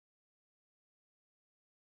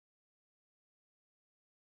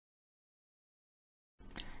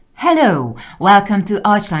Hello! Welcome to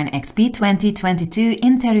ARCHLine.XP 2022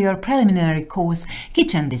 Interior Preliminary Course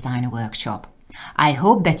Kitchen Design Workshop. I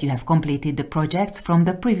hope that you have completed the projects from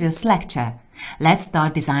the previous lecture. Let's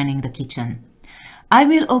start designing the kitchen. I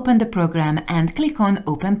will open the program and click on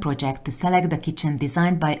Open Project to select the kitchen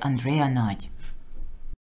designed by Andrea Nagy.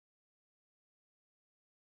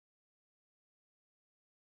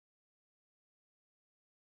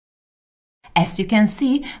 As you can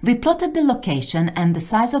see, we plotted the location and the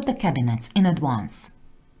size of the cabinets in advance.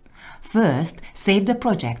 First, save the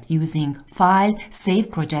project using File,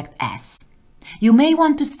 Save Project As. You may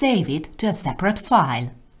want to save it to a separate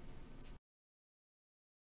file.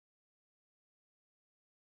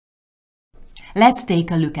 Let's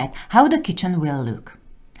take a look at how the kitchen will look.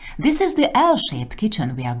 This is the L-shaped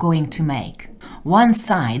kitchen we are going to make. One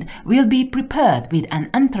side will be prepared with an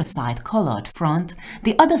anthracite colored front,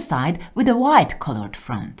 the other side with a white colored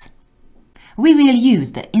front. We will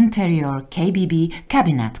use the interior KBB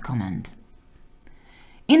cabinet command.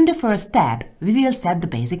 In the first tab, we will set the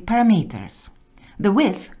basic parameters. The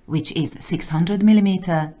width, which is 600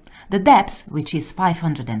 mm, the depth, which is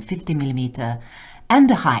 550 mm, and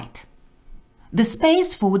the height. The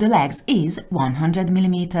space for the legs is 100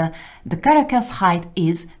 mm, the carcass height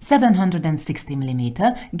is 760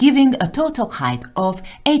 mm, giving a total height of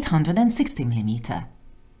 860 mm.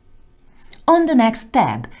 On the next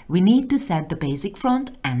tab, we need to set the basic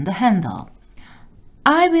front and the handle.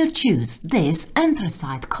 I will choose this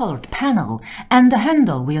anthracite colored panel and the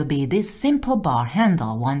handle will be this simple bar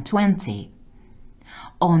handle 120.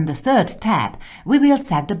 On the third tab, we will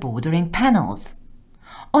set the bordering panels.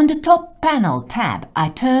 On the top panel tab, I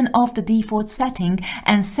turn off the default setting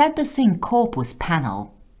and set the sink corpus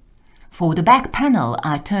panel. For the back panel,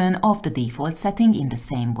 I turn off the default setting in the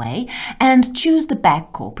same way and choose the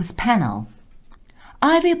back corpus panel.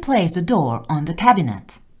 I will place the door on the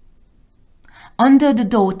cabinet. Under the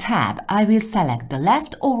door tab, I will select the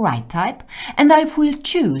left or right type and I will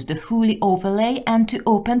choose the fully overlay and to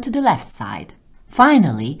open to the left side.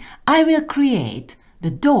 Finally, I will create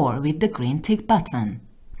the door with the green tick button.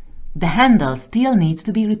 The handle still needs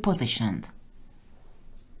to be repositioned.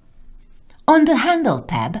 On the Handle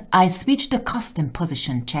tab, I switch the Custom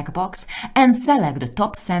Position checkbox and select the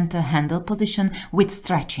top center handle position with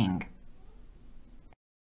stretching.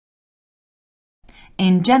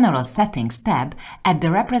 In General Settings tab, at the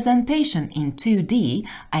Representation in 2D,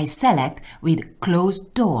 I select with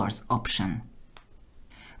Closed Doors option.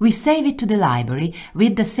 We save it to the library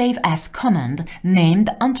with the Save As command named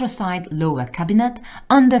Anthracite Lower Cabinet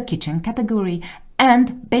under Kitchen category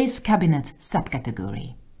and Base Cabinet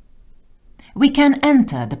subcategory. We can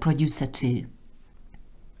enter the producer too.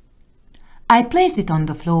 I place it on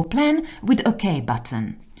the floor plan with OK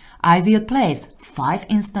button. I will place 5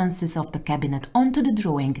 instances of the cabinet onto the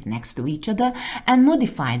drawing next to each other and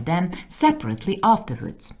modify them separately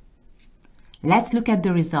afterwards. Let's look at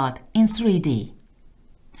the result in 3D.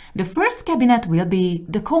 The first cabinet will be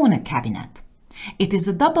the corner cabinet. It is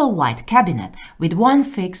a double white cabinet with one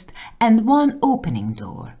fixed and one opening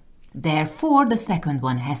door. Therefore, the second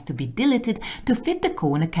one has to be deleted to fit the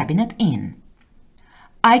corner cabinet in.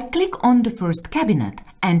 I click on the first cabinet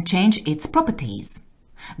and change its properties.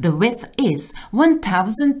 The width is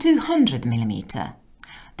 1200 mm.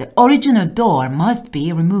 The original door must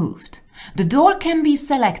be removed. The door can be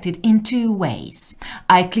selected in 2 ways.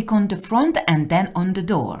 I click on the front and then on the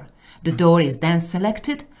door. The door is then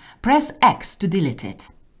selected. Press X to delete it.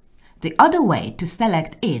 The other way to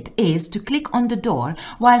select it is to click on the door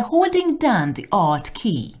while holding down the Alt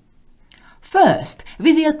key. First,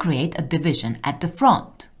 we will create a division at the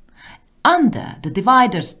front. Under the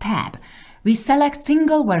Dividers tab, we select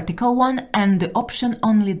Single Vertical One and the option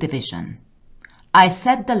Only Division. I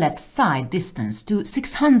set the left side distance to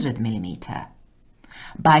 600 mm.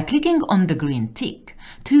 By clicking on the green tick,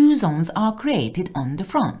 2 zones are created on the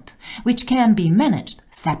front, which can be managed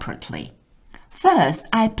separately. First,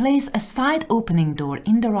 I place a side opening door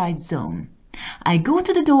in the right zone. I go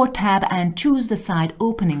to the Door tab and choose the side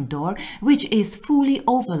opening door, which is fully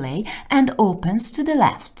overlay and opens to the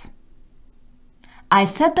left. I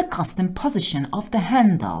set the custom position of the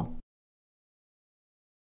handle.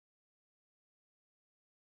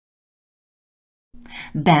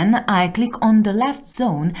 Then I click on the left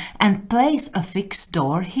zone and place a fixed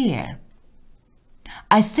door here.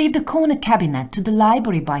 I save the corner cabinet to the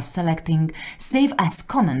library by selecting Save As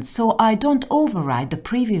command so I don't override the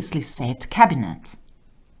previously saved cabinet.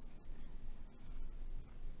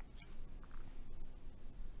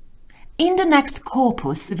 In the next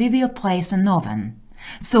corpus, we will place an oven.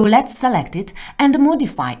 So let's select it and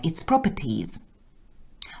modify its properties.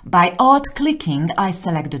 By alt-clicking, I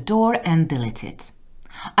select the door and delete it.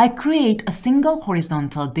 I create a single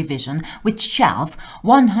horizontal division with shelf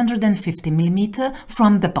 150 mm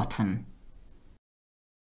from the bottom.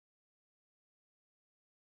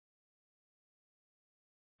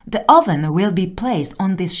 The oven will be placed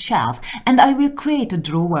on this shelf and I will create a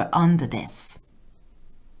drawer under this.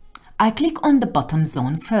 I click on the bottom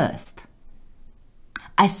zone first.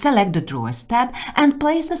 I select the Drawers tab and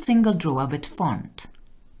place a single drawer with front.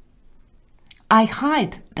 I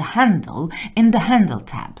hide the handle in the Handle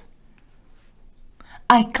tab.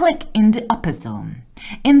 I click in the upper zone.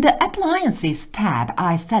 In the Appliances tab,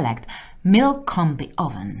 I select Milk Combi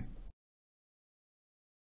Oven.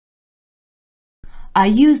 I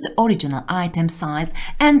use the original item size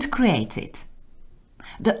and create it.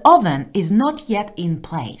 The oven is not yet in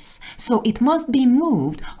place, so it must be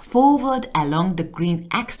moved forward along the green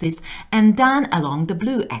axis and down along the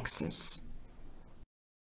blue axis.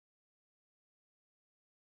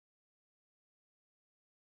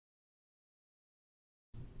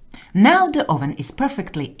 Now the oven is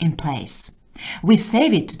perfectly in place. We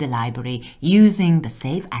save it to the library using the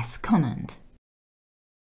Save As command.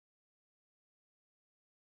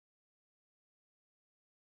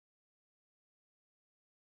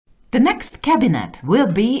 The next cabinet will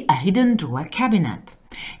be a hidden drawer cabinet.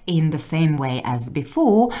 In the same way as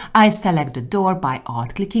before, I select the door by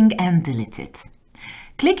alt-clicking and delete it.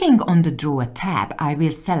 Clicking on the Drawer tab, I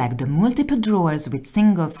will select the multiple drawers with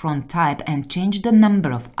single front type and change the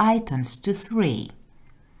number of items to 3.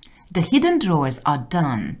 The hidden drawers are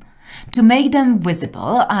done. To make them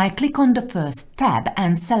visible, I click on the first tab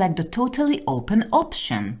and select the Totally Open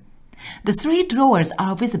option. The 3 drawers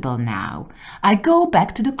are visible now. I go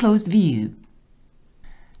back to the closed view.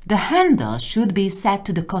 The handle should be set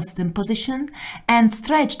to the custom position and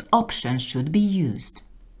stretched option should be used.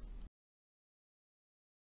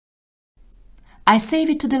 I save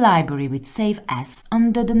it to the library with Save As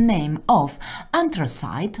under the name of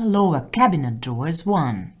Anthracite Lower Cabinet Drawers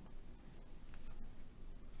 1.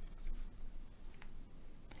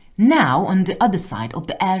 Now, on the other side of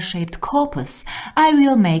the L-shaped corpus, I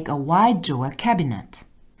will make a wide drawer cabinet.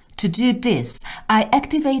 To do this, I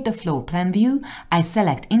activate the floor plan view, I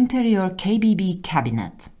select Interior KBB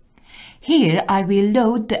Cabinet. Here I will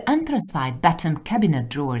load the Anthracite Bottom Cabinet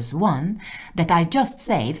Drawers 1 that I just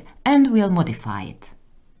saved and will modify it.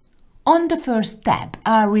 On the first tab,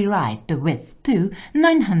 I rewrite the width to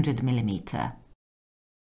 900 mm.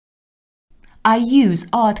 I use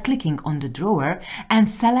alt-clicking on the drawer and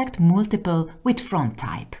select Multiple with front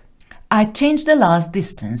type. I change the last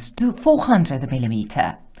distance to 400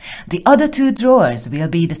 mm. The other 2 drawers will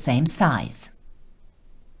be the same size.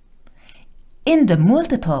 In the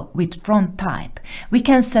Multiple with front type, we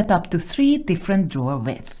can set up to 3 different drawer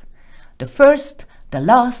widths: the first, the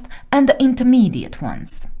last, and the intermediate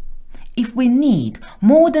ones. If we need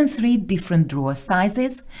more than 3 different drawer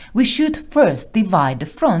sizes, we should first divide the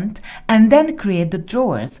front and then create the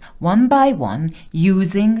drawers one by one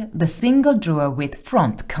using the Single Drawer with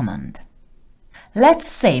Front command. Let's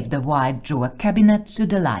save the wide drawer cabinet to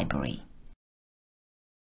the library.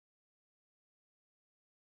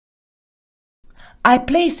 I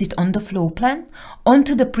place it on the floor plan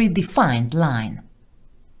onto the predefined line.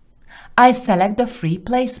 I select the free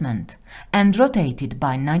placement and rotate it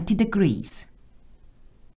by 90 degrees.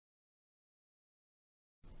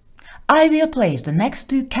 I will place the next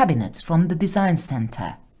 2 cabinets from the design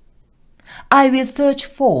center. I will search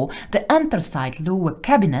for the Anthracite lower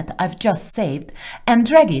cabinet I've just saved and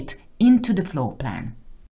drag it into the floor plan.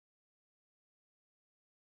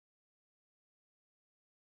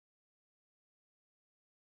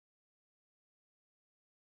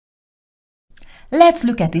 Let's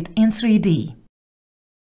look at it in 3D.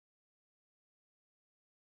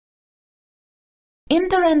 In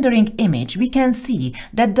the rendering image, we can see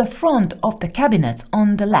that the front of the cabinets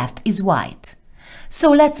on the left is white.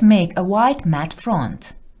 So let's make a white matte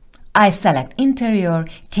front. I select Interior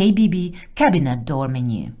KBB Cabinet Door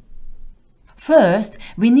menu. First,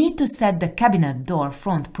 we need to set the cabinet door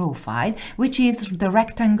front profile, which is the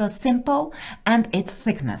rectangle simple and its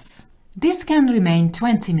thickness. This can remain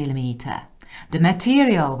 20 mm. The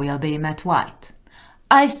material will be matte white.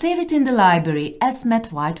 I save it in the library as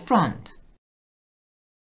matte white front.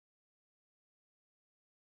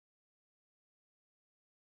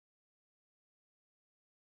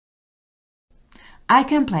 I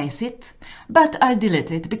can place it, but I'll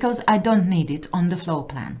delete it because I don't need it on the floor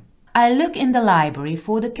plan. I look in the library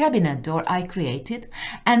for the cabinet door I created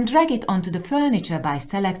and drag it onto the furniture by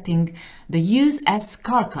selecting the Use as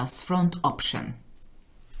Carcass Front option.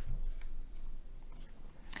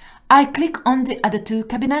 I click on the other two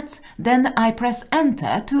cabinets, then I press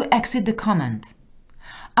Enter to exit the command.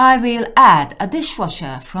 I will add a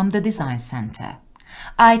dishwasher from the Design Center.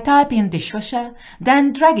 I type in dishwasher,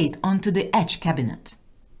 then drag it onto the edge cabinet.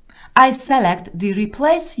 I select the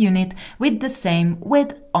Replace unit with the same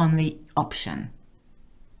With Only option.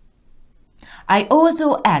 I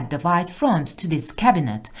also add the white front to this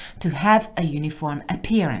cabinet to have a uniform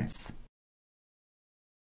appearance.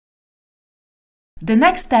 The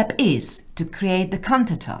next step is to create the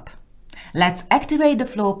countertop. Let's activate the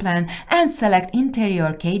floor plan and select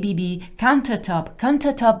Interior KBB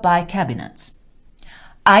Countertop by Cabinets.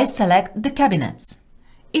 I select the cabinets.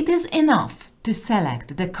 It is enough to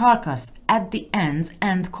select the carcass at the ends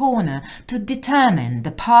and corner to determine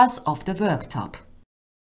the path of the worktop.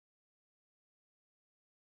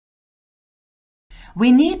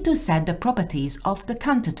 We need to set the properties of the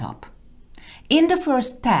countertop. In the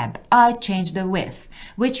first tab, I change the width,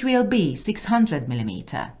 which will be 600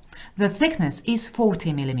 mm. The thickness is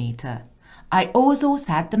 40 mm. I also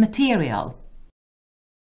set the material.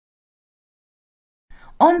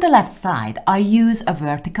 On the left side, I use a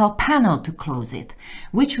vertical panel to close it,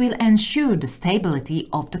 which will ensure the stability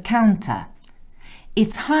of the counter.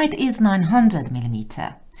 Its height is 900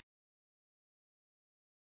 mm.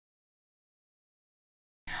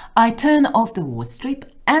 I turn off the wall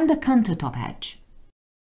strip and the countertop edge.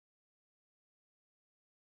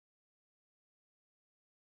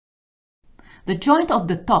 The joint of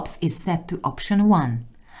the tops is set to option 1.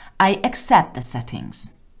 I accept the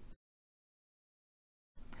settings.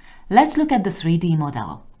 Let's look at the 3D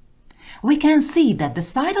model. We can see that the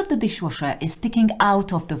side of the dishwasher is sticking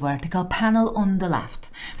out of the vertical panel on the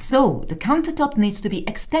left, so the countertop needs to be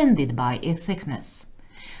extended by a thickness.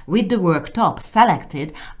 With the worktop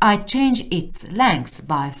selected, I change its length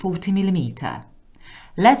by 40 mm.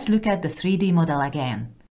 Let's look at the 3D model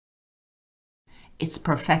again. It's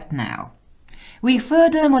perfect now. We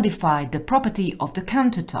further modified the property of the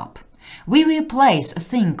countertop. We will place a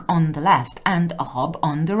sink on the left and a hob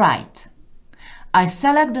on the right. I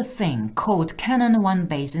select the sink called Canon 1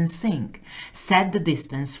 Basin Sink, set the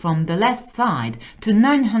distance from the left side to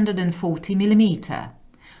 940 mm.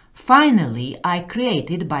 Finally, I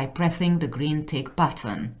create it by pressing the green tick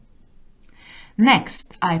button.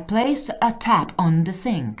 Next, I place a tap on the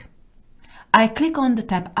sink. I click on the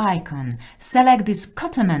tap icon, select this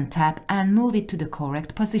Cutterman tab and move it to the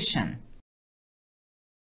correct position.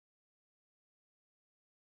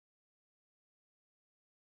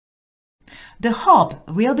 The hob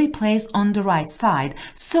will be placed on the right side,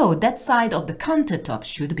 so that side of the countertop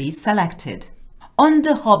should be selected. On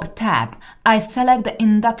the hob tab, I select the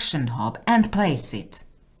induction hob and place it.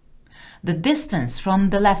 The distance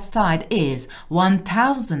from the left side is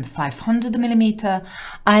 1500 mm.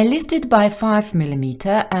 I lift it by 5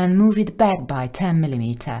 mm and move it back by 10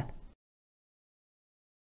 mm.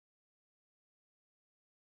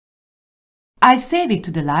 I save it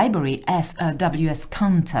to the library as a WS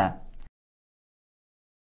counter.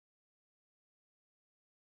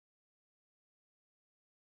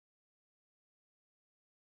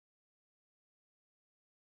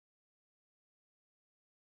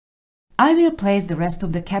 I will place the rest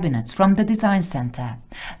of the cabinets from the Design Center.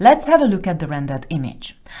 Let's have a look at the rendered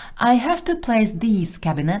image. I have to place these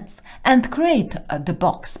cabinets and create the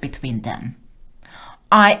box between them.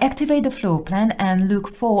 I activate the floor plan and look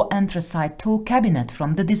for anthracite tall cabinet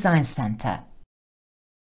from the Design Center.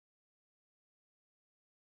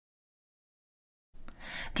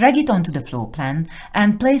 Drag it onto the floor plan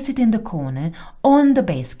and place it in the corner on the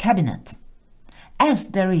base cabinet. As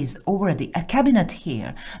there is already a cabinet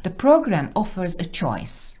here, the program offers a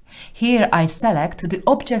choice. Here I select the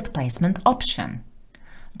Object Placement option.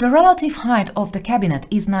 The relative height of the cabinet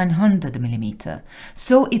is 900 mm,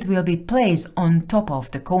 so it will be placed on top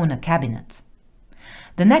of the corner cabinet.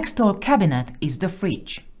 The next tall cabinet is the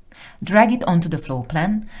fridge. Drag it onto the floor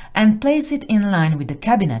plan and place it in line with the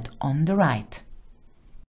cabinet on the right.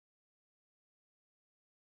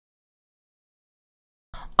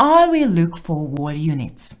 I will look for wall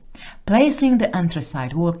units, placing the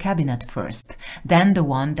anthracite wall cabinet first, then the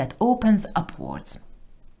one that opens upwards.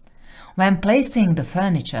 When placing the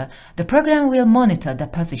furniture, the program will monitor the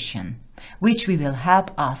position, which will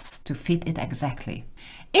help us to fit it exactly.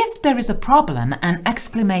 If there is a problem, an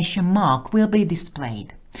exclamation mark will be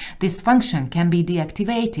displayed. This function can be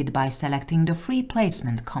deactivated by selecting the Free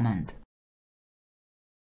Placement command.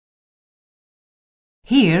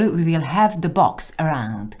 Here we will have the box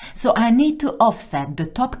around, so I need to offset the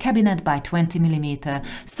top cabinet by 20 mm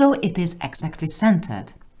so it is exactly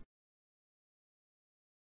centered.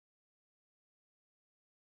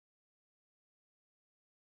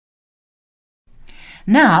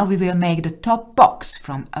 Now we will make the top box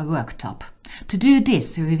from a worktop. To do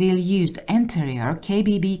this, we will use the Interior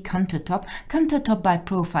KBB countertop by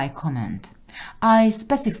profile command. I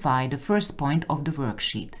specify the first point of the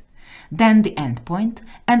worksheet, then the end point,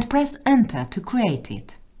 and press Enter to create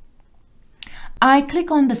it. I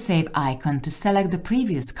click on the Save icon to select the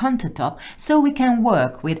previous countertop so we can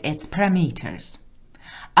work with its parameters.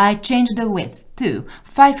 I change the width to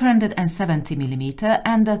 570 mm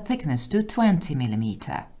and the thickness to 20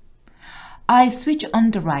 mm. I switch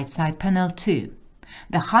on the right side panel too.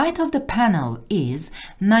 The height of the panel is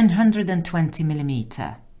 920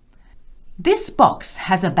 mm. This box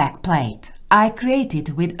has a back plate. I create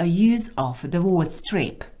it with a use of the wall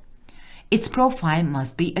strip. Its profile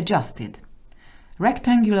must be adjusted.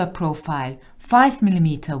 Rectangular profile, 5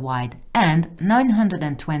 mm wide and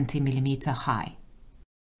 920 mm high.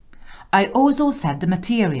 I also set the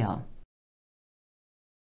material.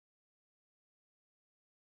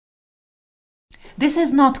 This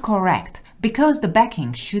is not correct because the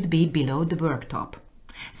backing should be below the worktop.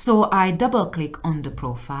 So I double-click on the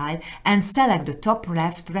profile and select the top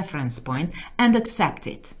left reference point and accept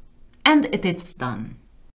it. And it is done.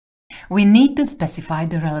 We need to specify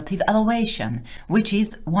the relative elevation, which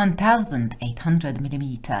is 1800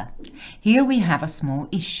 mm. Here we have a small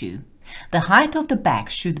issue. The height of the back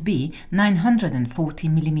should be 940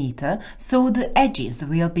 mm, so the edges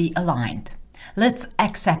will be aligned. Let's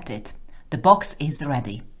accept it. The box is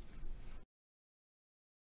ready.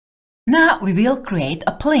 Now we will create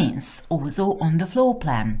a planes, also on the floor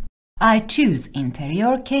plan. I choose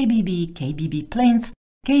Interior KBB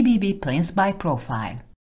planes by profile.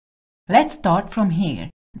 Let's start from here,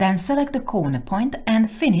 then select the corner point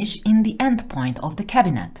and finish in the end point of the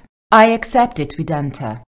cabinet. I accept it with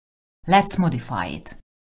Enter. Let's modify it.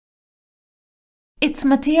 Its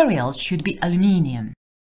material should be aluminium.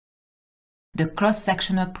 The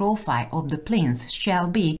cross-sectional profile of the planes shall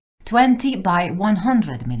be 20 by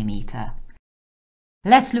 100 mm.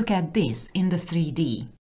 Let's look at this in the 3D.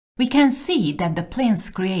 We can see that the planes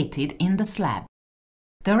created in the slab.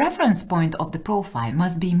 The reference point of the profile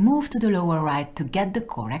must be moved to the lower right to get the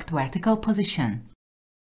correct vertical position.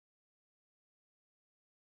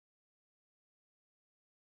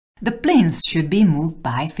 The planes should be moved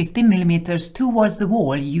by 50 mm towards the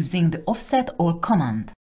wall using the offset or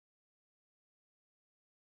command.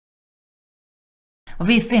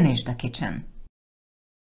 We finished the kitchen.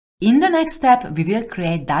 In the next step, we will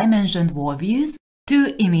create dimensioned wall views,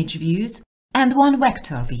 2 image views, and 1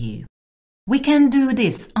 vector view. We can do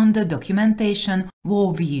this under Documentation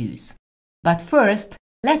Wall Views. But first,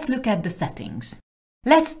 let's look at the settings.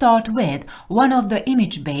 Let's start with one of the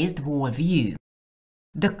image-based wall view.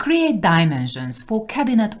 The Create Dimensions for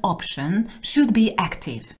Cabinet option should be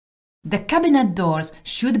active. The cabinet doors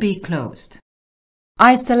should be closed.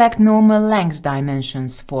 I select normal length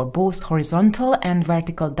dimensions for both horizontal and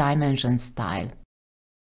vertical dimension style.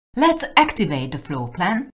 Let's activate the floor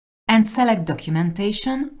plan and select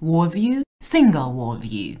Documentation, Wall View, Single Wall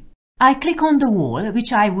View. I click on the wall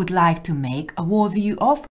which I would like to make a wall view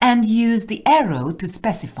of and use the arrow to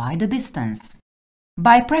specify the distance.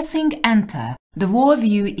 By pressing Enter, the wall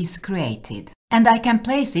view is created and I can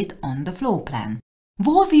place it on the floor plan.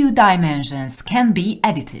 Wall view dimensions can be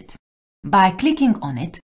edited. By clicking on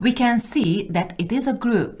it, we can see that it is a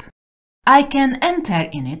group. I can enter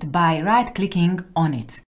in it by right-clicking on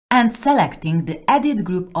it and selecting the Edit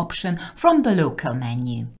Group option from the local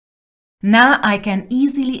menu. Now I can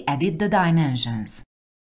easily edit the dimensions.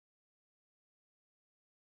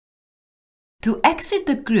 To exit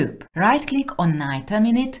the group, right-click on an item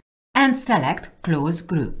in it and select Close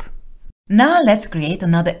Group. Now let's create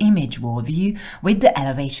another image wall view with the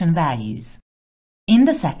elevation values. In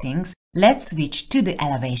the settings, let's switch to the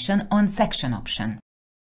Elevation on Section option.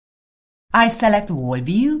 I select Wall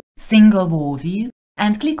View, Single Wall View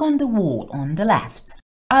and click on the wall on the left.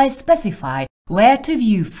 I specify where to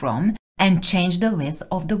view from and change the width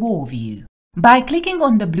of the wall view. By clicking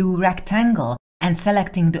on the blue rectangle and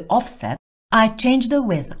selecting the offset, I change the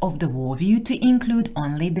width of the wall view to include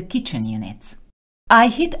only the kitchen units. I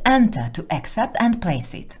hit Enter to accept and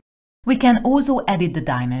place it. We can also edit the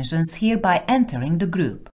dimensions here by entering the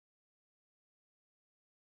group.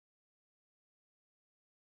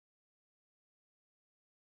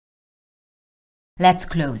 Let's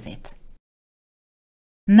close it.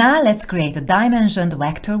 Now let's create a dimensioned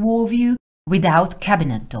vector wall view without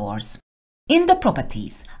cabinet doors. In the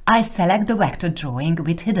Properties, I select the vector drawing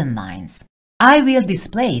with hidden lines. I will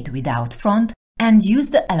display it without front and use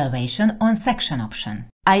the Elevation on Section option.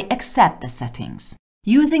 I accept the settings.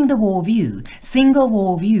 Using the wall view, single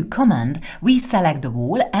wall view command, we select the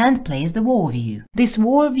wall and place the wall view. This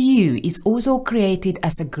wall view is also created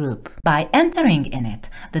as a group. By entering in it,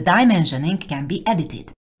 the dimensioning can be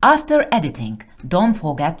edited. After editing, don't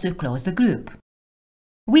forget to close the group.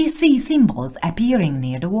 We see symbols appearing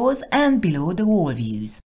near the walls and below the wall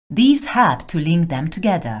views. These help to link them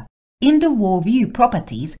together. In the wall view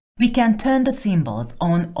properties, we can turn the symbols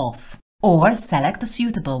on/off or select a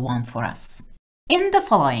suitable one for us. In the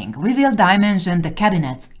following, we will dimension the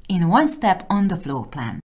cabinets in one step on the floor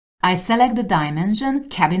plan. I select the dimension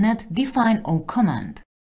cabinet define all command.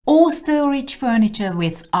 All storage furniture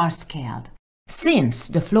widths are scaled. Since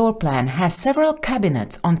the floor plan has several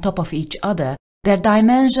cabinets on top of each other, their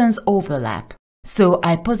dimensions overlap, so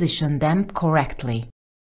I position them correctly.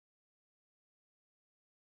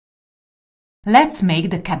 Let's make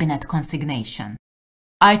the cabinet consignation.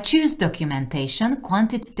 I choose documentation,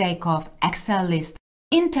 quantity takeoff, Excel list,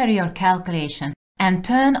 interior calculation, and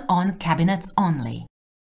turn on cabinets only.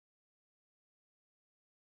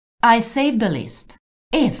 I save the list.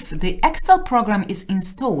 If the Excel program is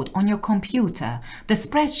installed on your computer, the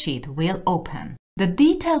spreadsheet will open. The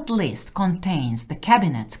detailed list contains the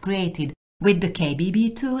cabinets created with the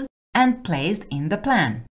KBB tool and placed in the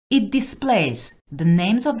plan. It displays the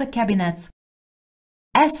names of the cabinets,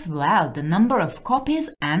 as well the number of copies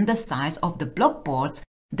and the size of the block boards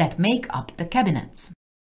that make up the cabinets.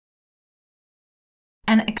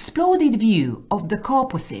 An exploded view of the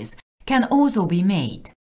corpuses can also be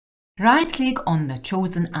made. Right-click on the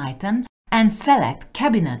chosen item and select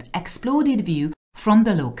Cabinet Exploded View from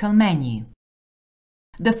the local menu.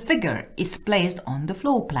 The figure is placed on the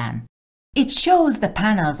floor plan. It shows the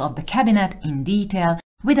panels of the cabinet in detail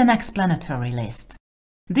with an explanatory list.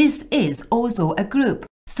 This is also a group,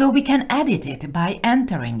 so we can edit it by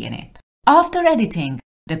entering in it. After editing,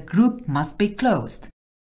 the group must be closed.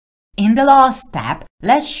 In the last step,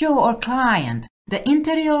 let's show our client the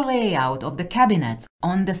interior layout of the cabinets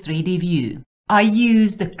on the 3D view. I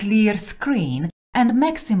use the clear screen and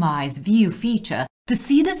maximize view feature to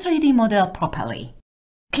see the 3D model properly.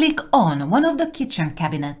 Click on one of the kitchen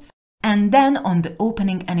cabinets and then on the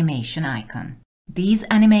opening animation icon. These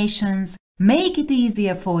animations make it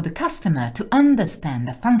easier for the customer to understand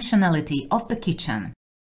the functionality of the kitchen.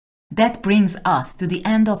 That brings us to the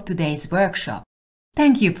end of today's workshop.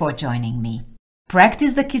 Thank you for joining me.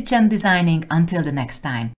 Practice the kitchen designing until the next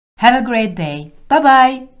time. Have a great day.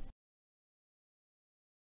 Bye-bye!